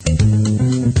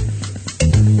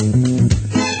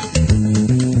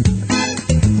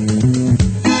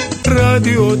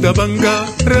راديو دبنقا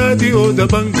راديو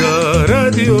دبنقا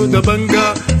راديو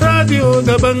دبنقا راديو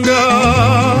دبنقا.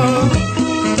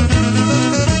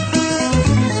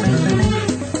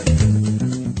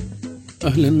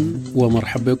 أهلا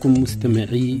ومرحبا بكم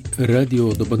مستمعي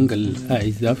راديو دبنقا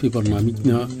الأعزاء في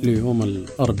برنامجنا ليوم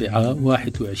الأربعاء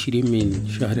 21 من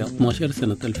شهر 12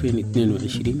 سنة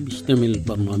 2022. بيشتمل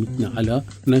برنامجنا على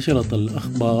نشرة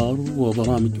الأخبار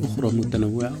وبرامج أخرى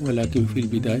متنوعة، ولكن في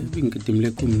البداية بنقدم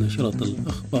لكم نشرة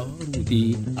الأخبار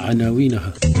ودي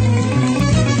عناوينها.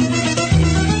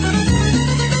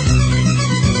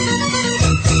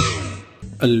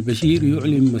 البشير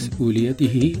يعلن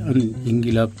مسؤوليته عن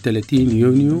انقلاب 30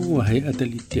 يونيو، وهيئة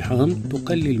الاتهام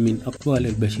تقلل من أقوال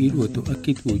البشير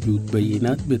وتؤكد وجود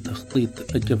بينات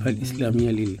بتخطيط الجبهة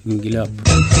الإسلامية للانقلاب.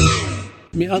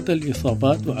 مئات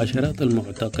الإصابات وعشرات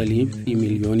المعتقلين في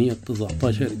مليونية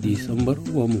 19 ديسمبر،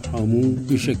 ومحامون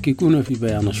يشككون في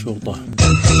بيان الشرطة.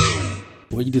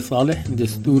 وجد صالح: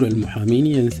 دستور المحامين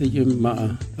ينسجم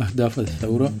مع أهداف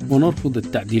الثورة ونرفض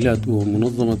التعديلات.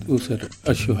 ومنظمة أسر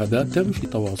الشهداء تم في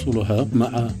تواصلها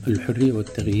مع الحرية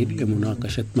والتغيير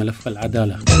لمناقشة ملف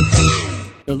العدالة.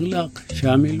 إغلاق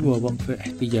شامل ووقف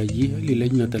احتجاجي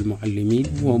للجنة المعلمين،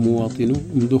 ومواطنو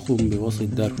أمدخم بوسط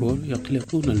دارفور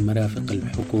يقلقون المرافق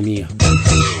الحكومية.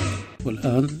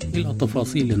 والآن إلى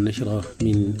تفاصيل النشرة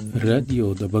من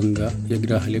راديو دبنقا،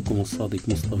 يقراها لكم الصادق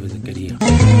مصطفى زكريا.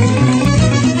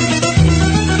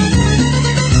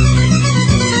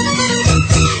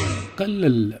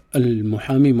 قلل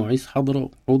المحامي معيز حضر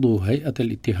عضو هيئة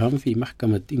الاتهام في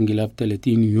محكمة انقلاب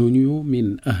 30 يونيو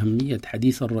من أهمية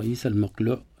حديث الرئيس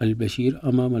المقلوع البشير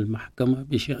أمام المحكمة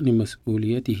بشأن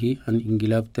مسؤوليته عن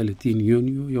انقلاب 30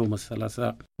 يونيو يوم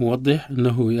الثلاثاء، موضح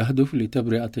أنه يهدف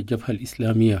لتبرئة الجبهة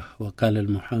الإسلامية. وقال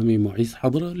المحامي معيز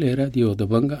حضر لراديو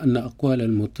دبنقا أن أقوال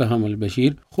المتهم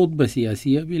البشير خطبة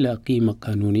سياسية بلا قيمة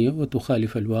قانونية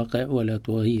وتخالف الواقع ولا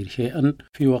تغير شيئا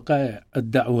في وقائع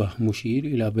الدعوة، مشير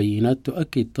إلى بينات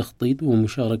تؤكد تخطيط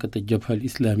ومشاركة الجبهة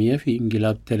الإسلامية في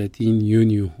انقلاب 30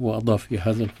 يونيو. وأضاف في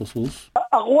هذا الخصوص: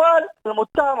 أقوال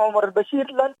المتهم عمر البشير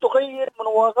لن تغير من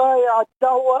وقائع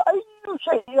الدعوة أي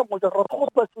شيء، هي مجرد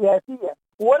خطبة سياسية،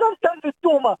 ولن تنفي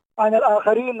التهمة عن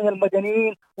الآخرين من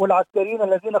المدنيين والعسكريين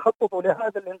الذين خططوا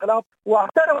لهذا الانقلاب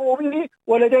واعترفوا به،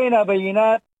 ولدينا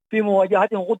بينات في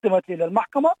مواجهتهم قدمت إلى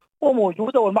المحكمة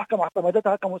وموجودة، والمحكمة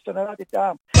اعتمدتها كمستندات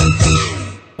اتهام.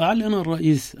 أعلن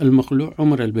الرئيس المخلوع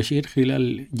عمر البشير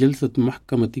خلال جلسة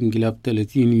محكمة انقلاب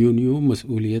 30 يونيو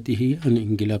مسؤوليته عن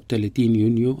انقلاب 30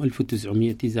 يونيو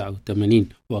 1989،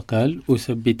 وقال: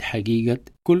 أثبت حقيقة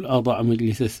كل أعضاء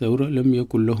مجلس الثورة لم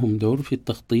يكن لهم دور في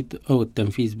التخطيط أو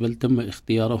التنفيذ، بل تم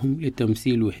اختيارهم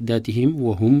لتمثيل وحداتهم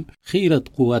وهم خيرة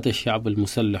قوات الشعب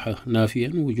المسلحة،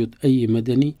 نافيا وجود أي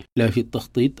مدني لا في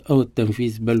التخطيط أو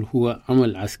التنفيذ بل هو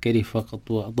عمل عسكري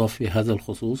فقط. وأضاف في هذا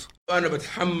الخصوص: أنا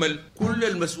بتحمل كل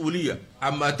المسؤولية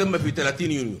عما تم في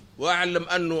 30 يونيو، وأعلم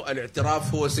أن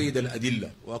الاعتراف هو سيد الأدلة،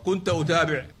 وكنت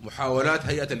أتابع محاولات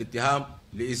هيئة الاتهام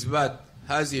لإثبات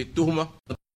هذه التهمة،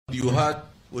 فيديوهات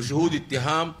وشهود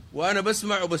اتهام، وأنا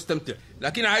بسمع وبستمتع.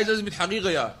 لكن عايز أثبت حقيقة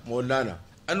يا مولانا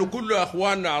أنه كل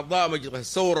أخواننا أعضاء مجلس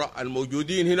الثورة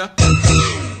الموجودين هنا.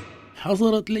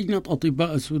 حصرت لجنة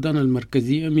أطباء السودان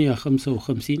المركزية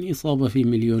 155 إصابة في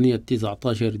مليونية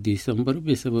 19 ديسمبر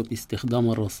بسبب استخدام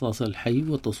الرصاص الحي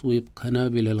وتصويب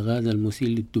قنابل الغاز المسيل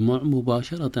للدموع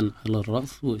مباشرة على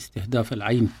الرأس واستهداف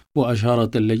العين.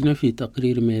 وأشارت اللجنة في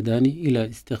تقرير ميداني إلى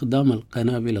استخدام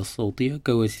القنابل الصوتية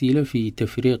كوسيلة في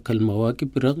تفريق المواكب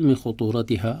رغم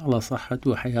خطورتها على صحة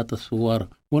وحياة الثوار،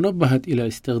 ونبهت إلى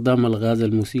استخدام الغاز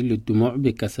المسيل للدموع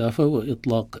بكثافة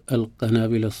وإطلاق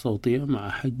القنابل الصوتية مع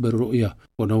حجب الرؤية.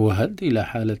 ونوهت إلى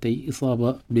حالتي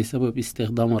إصابة بسبب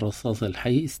استخدام الرصاص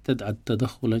الحي استدعت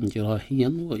تدخلا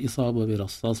جراحيا وإصابة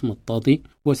برصاص مطاطي،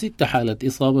 و6 حالة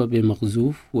إصابة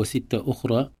بمقذوف، و6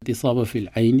 أخرى إصابة في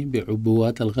العين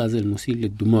بعبوات الغاز المسيل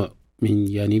للدموع. من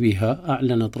جانبها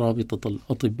أعلنت رابطة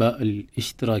الأطباء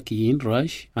الاشتراكيين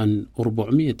راش عن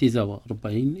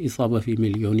 449 إصابة في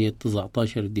مليونية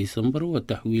 19 ديسمبر،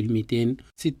 وتحويل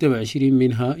 226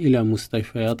 منها إلى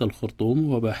مستشفيات الخرطوم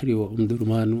وبحري وأم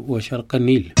درمان وشرق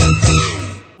النيل.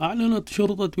 أعلنت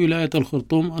شرطة ولاية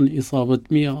الخرطوم عن إصابة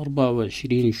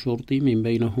 124 شرطي، من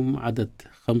بينهم عدد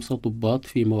 5 ضباط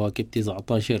في مواكب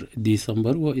 19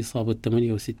 ديسمبر، وإصابة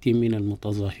 68 من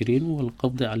المتظاهرين،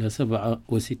 والقبض على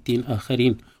 67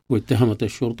 آخرين. واتهمت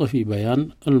الشرطة في بيان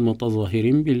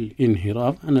المتظاهرين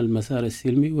بالانحراف عن المسار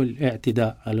السلمي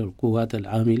والاعتداء على القوات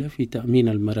العاملة في تأمين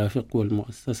المرافق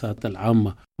والمؤسسات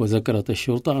العامة. وذكرت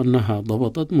الشرطة أنها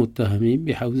ضبطت متهمين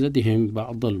بحوزتهم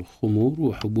بعض الخمور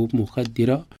وحبوب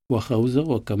مخدرة وخوذة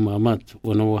وكمامات،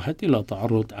 ونوهت إلى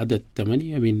تعرض عدد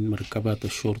 8 من مركبات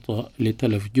الشرطة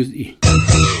لتلف جزئي.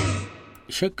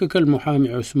 شكك المحامي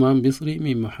عثمان بصري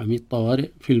من محامي الطوارئ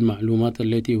في المعلومات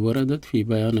التي وردت في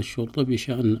بيان الشرطة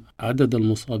بشأن عدد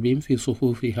المصابين في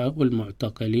صفوفها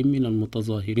والمعتقلين من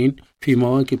المتظاهرين في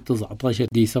مواكب 19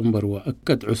 ديسمبر.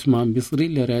 وأكد عثمان بصري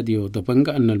لراديو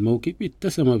دبنقا أن الموكب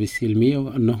اتسم بالسلمية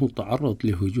وأنه تعرض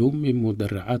لهجوم من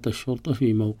مدرعات الشرطة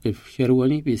في موقف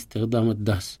شروني باستخدام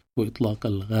الدهس وإطلاق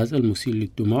الغاز المسيل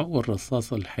للدموع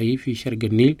والرصاص الحي في شرق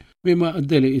النيل، مما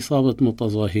أدى لإصابة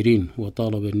متظاهرين.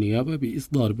 وطالب النيابة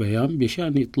بإصدار بيان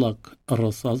بشأن إطلاق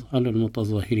الرصاص على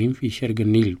المتظاهرين في شرق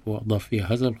النيل. وأضاف في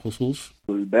هذا الخصوص: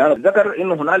 البيان ذكر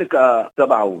انه هنالك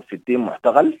 67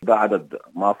 معتقل، ده عدد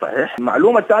ما صحيح.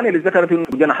 المعلومه الثانيه اللي ذكرت انه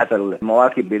جنحت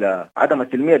المواكب الى عدم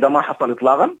السلميه، ده ما حصل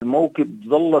اطلاقا. الموكب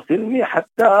ظل سلمي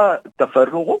حتى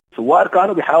تفرغوا. الثوار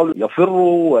كانوا بيحاولوا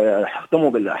يفروا ويحكموا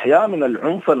بالاحياء من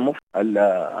العنف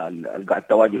اللي قاعد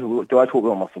تواجهوا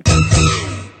بهم السلطه.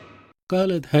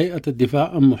 قالت هيئة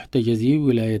الدفاع عن محتجزي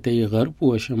ولايتي غرب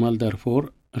وشمال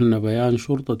دارفور أن بيان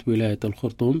شرطة ولاية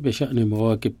الخرطوم بشأن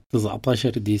مواكب 19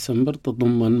 ديسمبر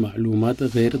تضمن معلومات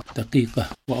غير دقيقة.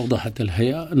 وأوضحت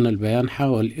الهيئة أن البيان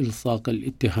حاول إلصاق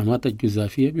الاتهامات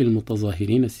الجزافية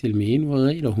بالمتظاهرين السلميين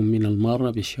وغيرهم من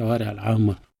المارة بالشوارع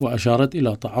العامة. وأشارت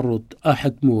إلى تعرض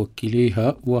أحد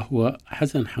موكليها وهو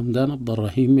حسن حمدان عبد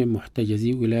الرحيم من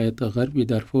محتجزي ولاية غرب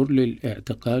دارفور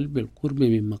للاعتقال بالقرب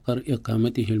من مقر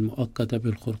إقامته المؤقتة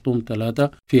بالخرطوم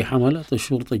 3 في حملة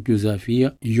الشرطة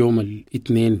الجزافية يوم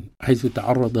الاثنين، حيث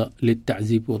تعرض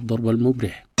للتعذيب والضرب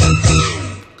المبرح.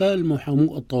 قال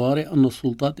محامو الطوارئ أن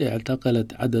السلطات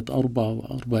اعتقلت عدد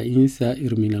 44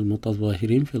 سائر من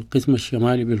المتظاهرين في القسم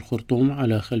الشمالي بالخرطوم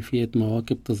على خلفية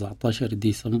مواكب 19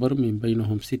 ديسمبر، من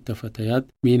بينهم 6 فتيات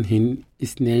منهن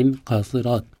 2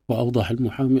 قاصرات. وأوضح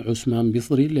المحامي عثمان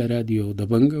بصري لراديو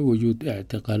دبنقا وجود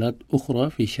اعتقالات أخرى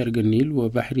في شرق النيل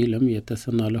وبحري لم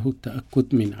يتسنى له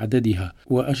التأكد من عددها.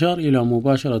 وأشار إلى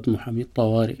مباشرة محامي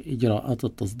الطوارئ إجراءات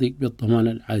التصديق بالضمان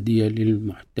العادية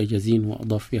للمحتجزين.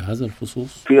 وأضاف في هذا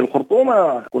الخصوص: في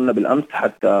الخرطومة كنا بالأمس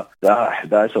حتى الساعة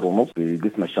 11:30 في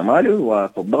القسم الشمالي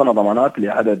وصدقنا ضمانات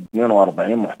لعدد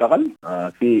 42 محتقل.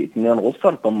 في 2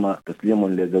 غصر تم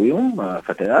تسليمهم لذويهم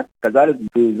فتيات. كذلك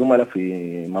في زملاء في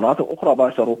مناطق أخرى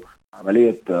باشروا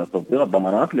عملية تصديق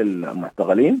الضمانات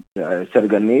للمحتقلين.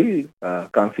 شرق النيل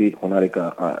كان في هنالك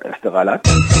احتقالات.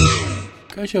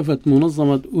 كشفت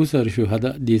منظمة أسر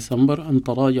شهداء ديسمبر أن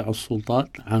تراجع السلطات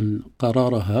عن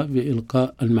قرارها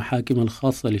بإلقاء المحاكم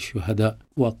الخاصة للشهداء.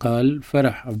 وقال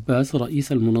فرح عباس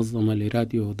رئيس المنظمة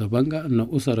لراديو دبنقا أن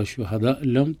أسر الشهداء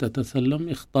لم تتسلم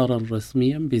إخطارا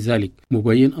رسميا بذلك،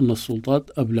 مبين أن السلطات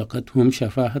أبلغتهم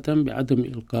شفاهة بعدم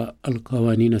إلقاء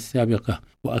القوانين السابقة.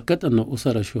 وأكد أن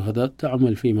أسر الشهداء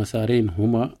تعمل في مسارين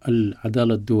هما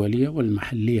العدالة الدولية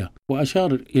والمحلية.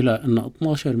 وأشار إلى أن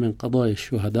 12 من قضايا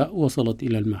الشهداء وصلت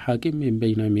إلى المحاكم من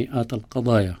بين مئات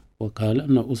القضايا. وقال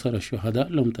أن أسر الشهداء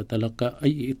لم تتلقى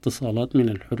أي اتصالات من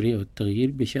الحرية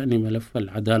والتغيير بشأن ملف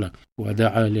العدالة،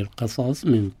 ودعا للقصاص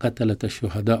من قتلة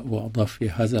الشهداء. وأضاف في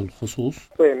هذا الخصوص: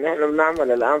 نحن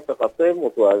بنعمل الآن في خطين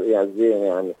متوازيين،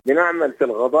 يعني بنعمل في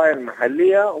القضايا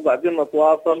المحلية وبعدين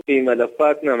نتواصل في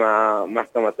ملفاتنا مع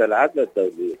محكمة العدل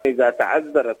الدولية. إذا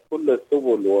تعذرت كل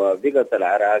السبل وبقت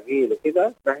العراقيل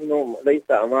وكذا، نحن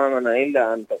ليس أمامنا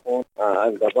إلا أن تكون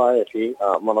القضايا في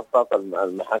منصات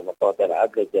المحكمة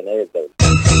العدل الجنائي الدولي.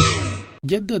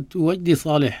 جدد وجدي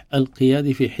صالح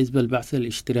القيادي في حزب البعث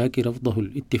الاشتراكي رفضه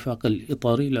الاتفاق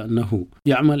الإطاري لأنه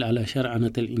يعمل على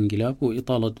شرعنة الانقلاب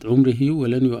وإطالة عمره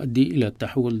ولن يؤدي إلى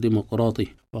التحول الديمقراطي.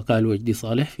 وقال وجدي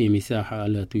صالح في مساحة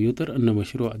على تويتر أن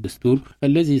مشروع الدستور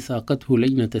الذي ساقته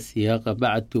لجنة السياقة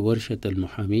بعد ورشة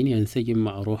المحامين ينسجم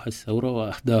مع روح الثورة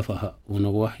وأهدافها.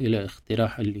 ونوه إلى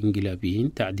اقتراح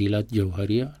الانقلابيين تعديلات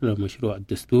جوهرية على مشروع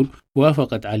الدستور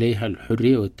وافقت عليها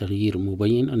الحرية والتغيير،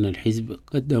 مبين أن الحزب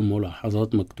قدم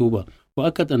ملاحظات مكتوبة.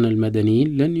 وأكد أن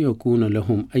المدنيين لن يكون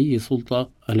لهم أي سلطة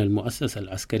على المؤسسة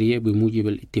العسكرية بموجب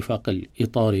الاتفاق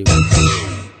الإطاري.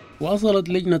 وأصلت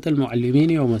لجنة المعلمين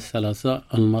يوم الثلاثاء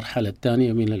المرحلة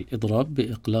الثانية من الإضراب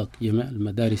بإغلاق جميع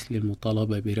المدارس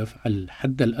للمطالبة برفع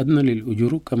الحد الأدنى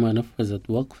للأجور، كما نفذت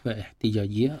وقفة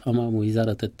احتجاجية أمام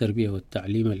وزارة التربية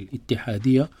والتعليم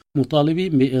الاتحادية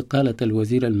مطالبين بإقالة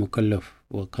الوزير المكلف.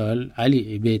 وقال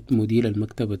علي عبيد مدير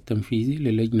المكتب التنفيذي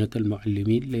للجنة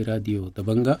المعلمين لراديو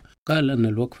دبنقا قال أن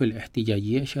الوقفة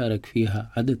الاحتجاجية شارك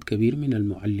فيها عدد كبير من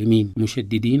المعلمين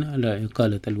مشددين على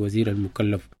إقالة الوزير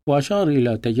المكلف، وأشار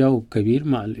إلى تجاوب كبير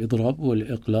مع الإضراب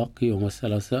والإقلاق يوم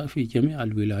الثلاثاء في جميع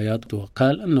الولايات،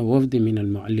 وقال أن وفد من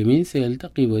المعلمين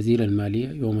سيلتقي وزير المالية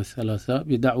يوم الثلاثاء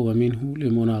بدعوة منه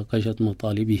لمناقشة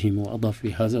مطالبهم. وأضاف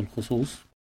في هذا الخصوص: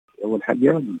 أول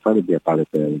حاجة نطالب بإقالة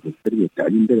وزير التربية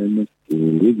والتعليم ده لأنه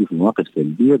يجي في مواقف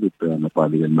سلبية ضد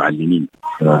مطالب المعلمين.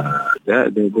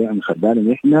 ده يعني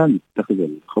خلانا إحنا نتخذ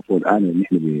الخطوة الآن إن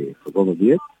إحنا بخطوة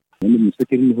ديت، لأنه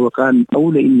بنفتكر إنه هو كان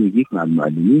أولى إنه يجيك مع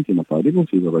المعلمين في مطالبهم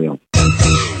في قضاياهم.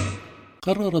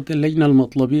 قررت اللجنة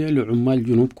المطلبية لعمال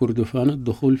جنوب كردفان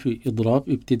الدخول في إضراب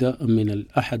ابتداء من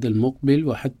الأحد المقبل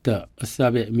وحتى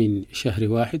 7 من شهر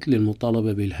 1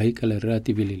 للمطالبة بالهيكل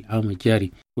الراتبي للعام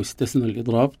الجاري، واستثنى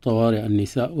الإضراب طوارئ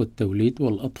النساء والتوليد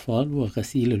والأطفال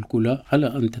وغسيل الكلى على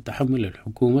أن تتحمل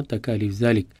الحكومة تكاليف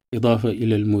ذلك، إضافة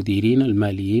إلى المديرين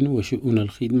الماليين وشؤون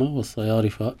الخدمة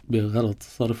والصيارفة بغرض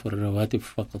صرف الرواتب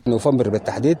فقط. نوفمبر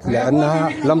بالتحديد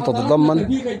لأنها لم تتضمن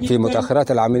في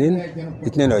متأخرات العاملين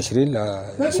 22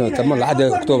 لحد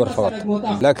أكتوبر فقط،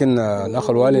 لكن الأخ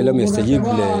الوالي لم يستجيب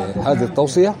لهذه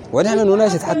التوصية، ونحن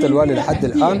نناشد حتى الوالي لحد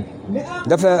الآن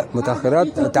دفع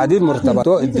متأخرات تعديل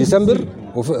مرتبات ديسمبر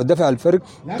ودفع الفرق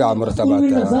بتاع مرتبات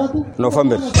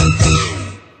نوفمبر.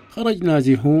 خرج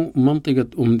نازحو منطقة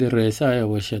الرئيساية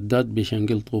والشداد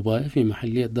بشنقل طوباية في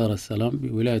محلية دار السلام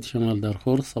بولاية شمال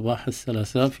دارفور صباح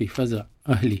الثلاثاء في فزع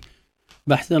أهلي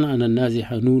بحثا عن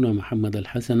النازحة نونة محمد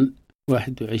الحسن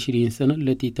 21 سنة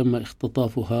التي تم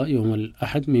اختطافها يوم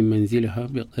الأحد من منزلها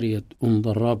بقرية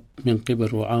ضراب من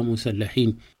قبل رعاة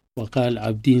مسلحين. وقال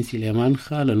عبدين سليمان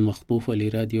خال المخطوفة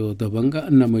لراديو دبنقا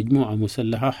أن مجموعة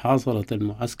مسلحة حاصرت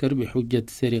المعسكر بحجة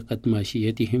سرقة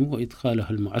ماشيتهم وإدخالها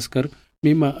المعسكر،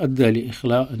 مما أدى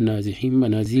لإخلاء النازحين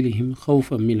منازلهم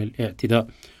خوفا من الاعتداء.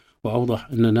 وأوضح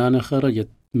أن نانا خرجت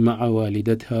مع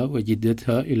والدتها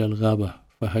وجدتها إلى الغابة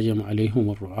فهجم عليهم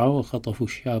الرعاة وخطفوا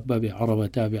الشابة بعربة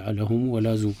تابعة لهم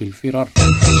ولازوا بالفرار.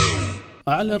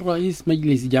 أعلن رئيس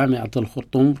مجلس جامعة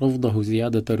الخرطوم رفضه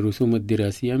زيادة الرسوم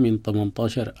الدراسية من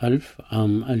 18,000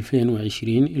 عام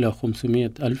 2020 إلى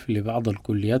 500,000 لبعض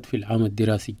الكليات في العام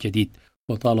الدراسي الجديد.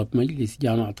 وطالب مجلس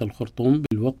جامعة الخرطوم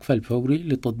بالوقف الفوري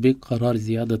لتطبيق قرار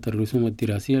زيادة الرسوم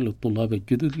الدراسية للطلاب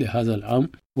الجدد لهذا العام،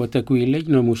 وتكوين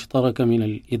لجنة مشتركة من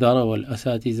الإدارة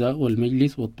والأساتذة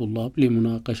والمجلس والطلاب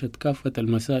لمناقشة كافة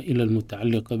المسائل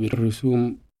المتعلقة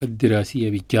بالرسوم الدراسية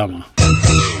بالجامعة.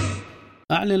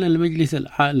 أعلن المجلس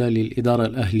الأعلى للإدارة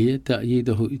الأهلية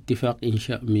تأييده اتفاق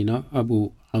إنشاء ميناء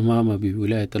أبو عمامة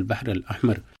بولاية البحر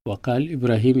الأحمر. وقال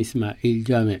إبراهيم إسماعيل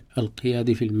جامع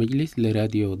القيادي في المجلس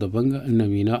لراديو دبنقا أن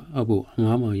ميناء أبو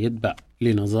عمامة يتبع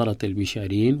لنظارة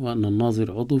البشاريين، وأن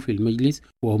الناظر عضو في المجلس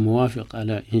وموافق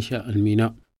على إنشاء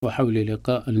الميناء. وحول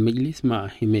لقاء المجلس مع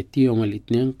حميتي يوم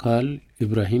الاثنين قال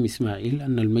إبراهيم إسماعيل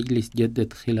أن المجلس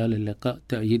جدد خلال اللقاء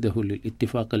تأييده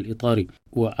للاتفاق الإطاري،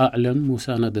 وأعلن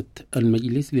مساندة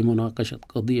المجلس لمناقشة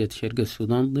قضية شرق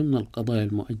السودان ضمن القضايا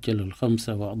المؤجلة ال5.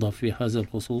 وأضاف في هذا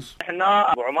الخصوص: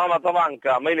 احنا ابو عمامة طبعا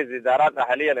كمجلس ادارات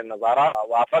اهليه للنظارات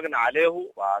وافقنا عليه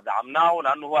ودعمناه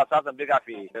لانه هو اساسا بقى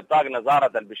في نطاق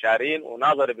نظاره البشارين،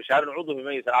 وناظر البشارين عضو في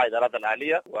مجلس الادارات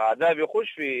الاهليه، وهذا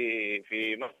بيخش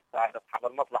في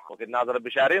اصحاب المصلحه. وكده ناظر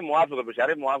البشارين موافق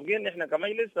والبشارين موافقين، احنا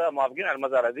كمجلس موافقين على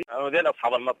المساله دي لانه دي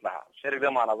اصحاب المصلحه، الشركه ده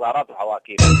مع نظارات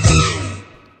وحواكيم.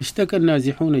 اشتكى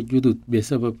النازحون الجدد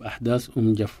بسبب أحداث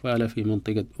جفالة في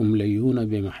منطقة ليونة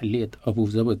بمحلية أبو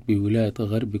زبد بولاية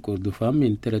غرب كردفان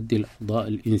من تردي الأوضاع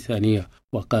الإنسانية.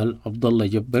 وقال عبد الله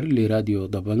جبر لراديو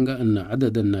دبنقا أن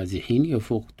عدد النازحين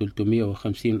يفوق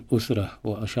 350 أسرة،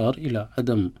 وأشار إلى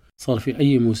عدم صرف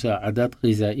أي مساعدات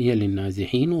غذائية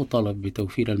للنازحين، وطلب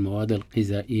بتوفير المواد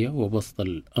الغذائية وبسط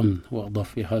الأمن. وأضاف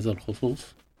في هذا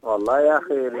الخصوص: والله يا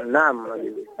أخي نعم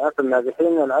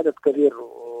النازحين العدد كبير،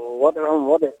 وضعهم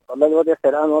والله الوضع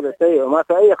الآن وضع سيء، وما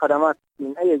في أي خدمات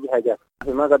من أي جهة جات،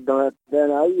 ما قدمت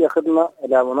لنا أي خدمة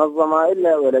إلى منظمة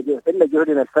إلا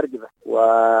جهدنا الفردي بس،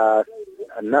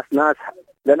 والناس ناجحة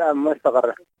للآن ما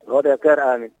استقرت، الوضع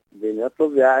غير آمن.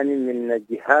 بنطلب يعني من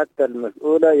الجهات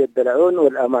المسؤولة يد العون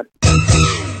والأمان.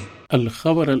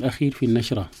 الخبر الأخير في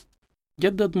النشرة: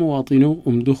 جدد مواطنو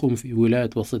دخم في ولاية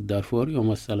وسط دارفور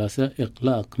يوم الثلاثاء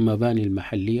إغلاق مباني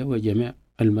المحلية وجميع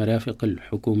المرافق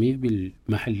الحكومية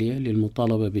بالمحلية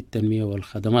للمطالبة بالتنمية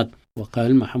والخدمات.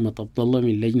 وقال محمد عبد الله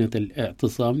من لجنة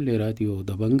الاعتصام لراديو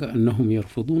دبنقا أنهم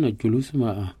يرفضون الجلوس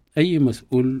مع أي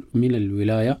مسؤول من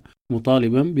الولاية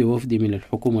مطالبا بوفد من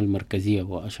الحكومة المركزية،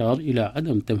 وأشار إلى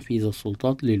عدم تنفيذ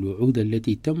السلطات للوعود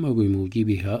التي تم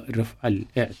بموجبها رفع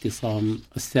الاعتصام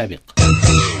السابق.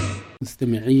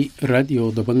 مستمعي راديو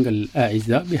دبنقا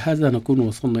الأعزاء، بهذا نكون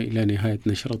وصلنا إلى نهاية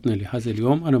نشرتنا لهذا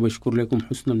اليوم. أنا بشكر لكم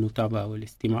حسن المتابعة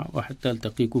والاستماع، وحتى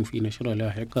ألتقيكم في نشرة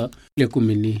لاحقة، لكم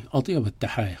مني أطيب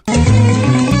التحايا.